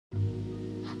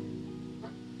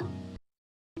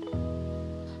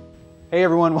Hey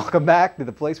everyone, welcome back to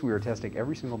the place we are testing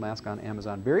every single mask on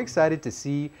Amazon. Very excited to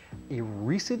see a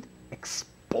recent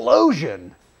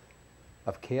explosion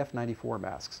of KF94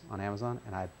 masks on Amazon,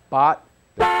 and I bought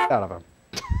the out of them.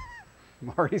 I'm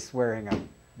already swearing I'm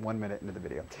 1 minute into the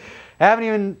video. I haven't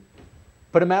even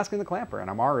put a mask in the clamper, and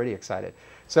I'm already excited.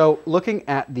 So looking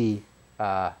at the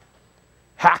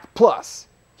Hack Plus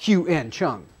Hue and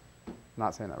Chung, I'm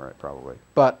not saying that right probably,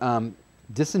 but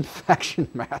disinfection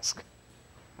mask.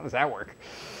 How does that work?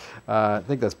 I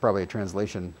think that's probably a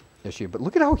translation issue, but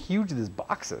look at how huge this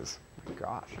box is. Oh my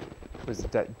gosh.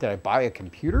 Did I buy a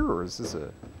computer, or is this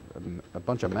a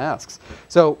bunch of masks?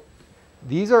 So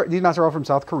these masks are all from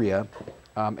South Korea,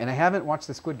 and I haven't watched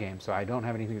the Squid Game, so I don't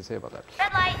have anything to say about that.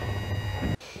 Red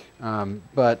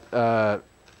light.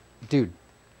 Dude,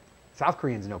 South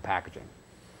Koreans know packaging.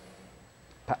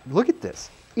 Look at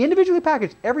this. Individually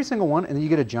packaged, every single one, and then you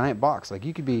get a giant box. Like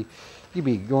you could be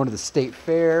going to the state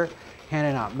fair,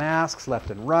 handing out masks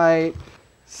left and right.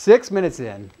 6 minutes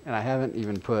in, and I haven't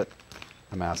even put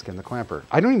a mask in the clamper.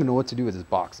 I don't even know what to do with this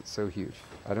box. It's so huge.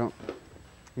 I'm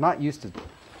not used to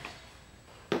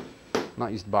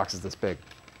boxes this big.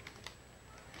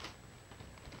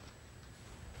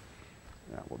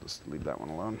 Yeah, we'll just leave that one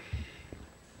alone.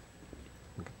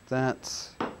 Look at that.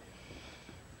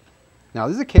 Now,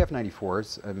 this is a KF94,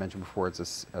 as I mentioned before.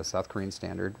 It's a South Korean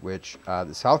standard, which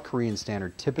the South Korean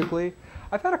standard typically,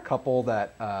 I've had a couple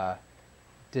that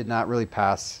did not really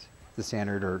pass the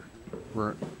standard,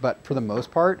 but for the most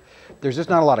part, there's just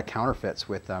not a lot of counterfeits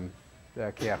with the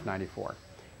KF94.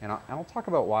 And I'll talk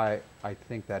about why I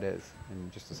think that is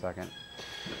in just a second.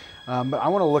 But I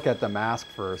want to look at the mask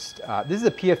first. This is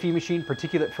a PFE machine,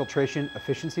 Particulate Filtration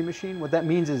Efficiency Machine. What that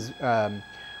means is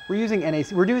we're using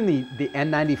H.A.C. We're doing the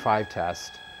N95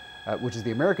 test, which is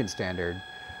the American standard.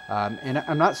 And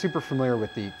I'm not super familiar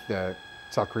with the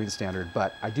South Korean standard,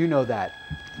 but I do know that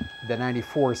the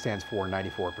 94 stands for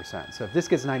 94%. So if this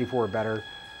gets 94 or better,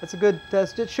 that's a good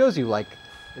test. It shows you, like,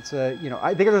 it's a,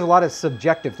 I think there's a lot of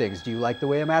subjective things. Do you like the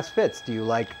way a mask fits? Do you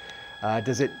like,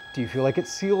 do you feel like it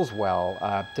seals well?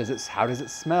 How does it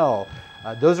smell?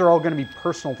 Those are all going to be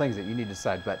personal things that you need to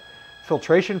decide. But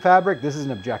filtration fabric, this is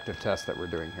an objective test that we're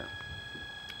doing here.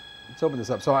 Let's open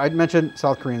this up. So I mentioned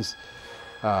South Koreans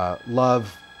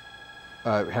love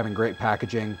having great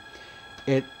packaging.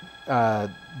 The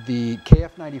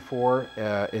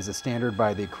KF94 is a standard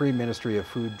by the Korean Ministry of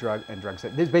Food, Drug, and Drug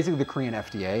Safety. This is basically the Korean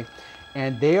FDA.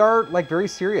 And they are like very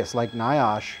serious, like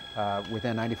NIOSH with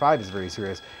N95 is very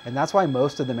serious. And that's why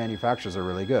most of the manufacturers are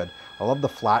really good. I love the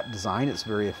flat design. It's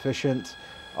very efficient.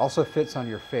 Also fits on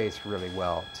your face really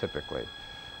well, typically.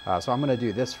 So I'm going to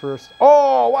do this first.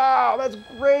 Oh, wow, that's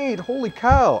great. Holy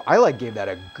cow. I gave that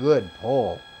a good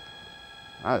pull.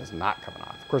 That is not coming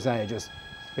off. Of course, then I just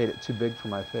made it too big for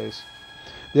my face.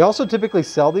 They also typically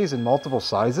sell these in multiple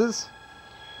sizes.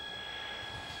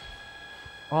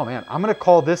 Oh man, I'm going to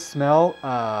call this smell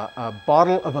a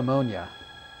bottle of ammonia.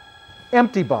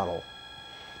 Empty bottle.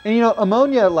 And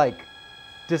ammonia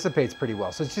dissipates pretty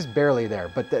well, so it's just barely there.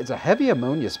 But it's a heavy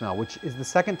ammonia smell, which is the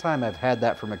second time I've had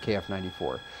that from a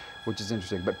KF94, which is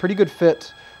interesting. But pretty good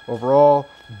fit overall.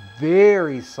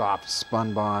 Very soft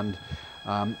spun bond.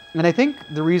 And I think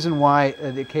the reason why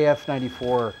the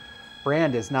KF94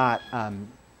 brand is not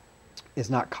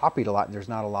copied a lot, and there's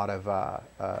not a lot of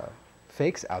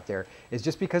fakes out there, is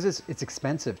just because it's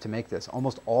expensive to make this.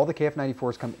 Almost all the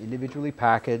KF94s come individually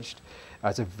packaged.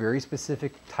 It's a very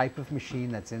specific type of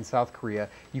machine that's in South Korea.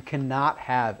 You cannot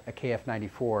have a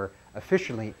KF94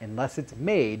 officially unless it's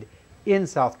made in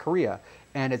South Korea.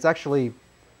 And it's actually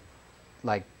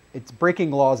it's breaking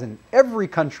laws in every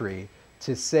country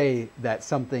to say that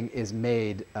something is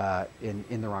made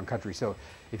in the wrong country. So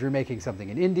if you're making something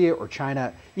in India or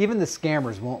China, even the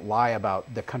scammers won't lie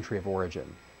about the country of origin.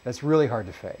 That's really hard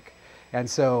to fake. And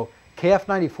so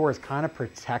KF94 is kind of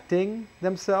protecting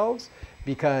themselves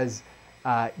because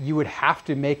you would have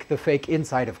to make the fake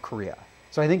inside of Korea.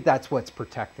 So I think that's what's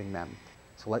protecting them.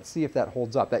 So let's see if that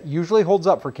holds up. That usually holds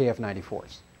up for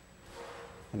KF94s.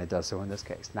 And it does so in this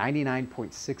case.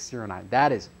 99.609.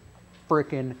 That is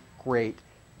freaking great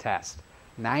test.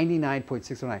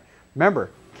 99.609. Remember,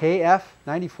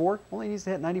 KF94 only needs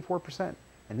to hit 94%.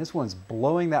 And this one's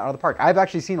blowing that out of the park. I've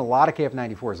actually seen a lot of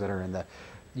KF94s that are in the,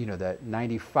 the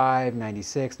 95,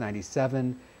 96,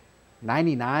 97,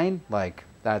 99.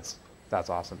 That's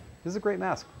awesome. This is a great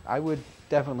mask. I would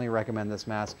definitely recommend this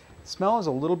mask. The smell is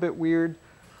a little bit weird.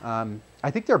 I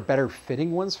think there are better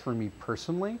fitting ones for me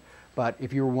personally, but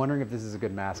if you were wondering if this is a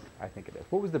good mask, I think it is.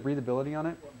 What was the breathability on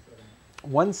it?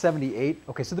 178.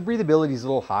 Okay, so the breathability is a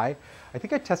little high. I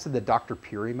think I tested the Dr.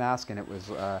 Puri mask, and it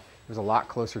was was a lot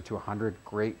closer to 100,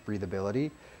 great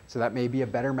breathability. So that may be a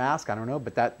better mask, I don't know,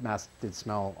 but that mask did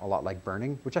smell a lot like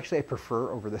burning, which actually I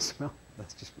prefer over the smell.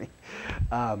 That's just me.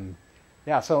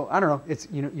 Yeah, so I don't know, it's,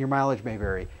 you know, your mileage may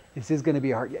vary. This is gonna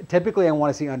be hard. Typically I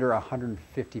wanna see under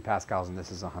 150 pascals, and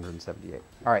this is 178.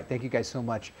 All right, thank you guys so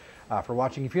much for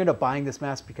watching. If you end up buying this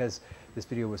mask because this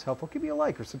video was helpful, give me a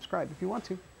like or subscribe if you want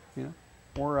to, you know.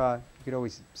 Or you could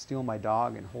always steal my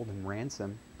dog and hold him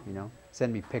ransom, you know.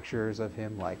 Send me pictures of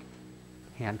him like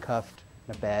handcuffed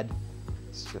in a bed.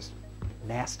 It's just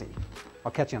nasty.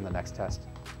 I'll catch you on the next test.